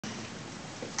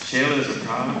Shayla is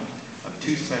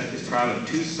proud of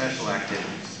two special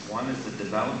activities. One is the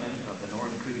development of the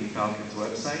North Kootenai Falcons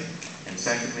website, and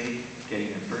secondly,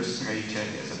 getting her first paycheck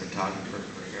as a photographer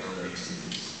for Arrow Lake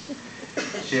students.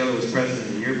 Shayla was president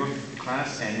of the yearbook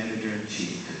class and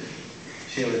editor-in-chief.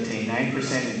 Shayla attained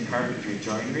 9% in carpentry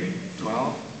joinery,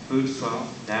 12, foods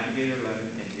 12, navigator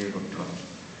 11, and yearbook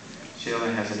 12.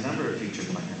 Shayla has a number of future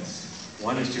plans.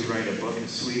 One is to write a book as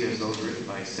sweet as those written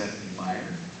by Stephenie Meyer.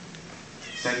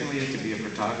 Secondly is to be a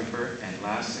photographer, and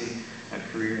lastly, a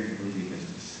career in the movie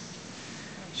business.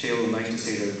 Shayla would like to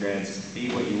say to the grads, be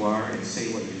what you are and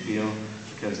say what you feel,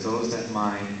 because those that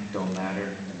mind don't matter,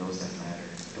 and those that matter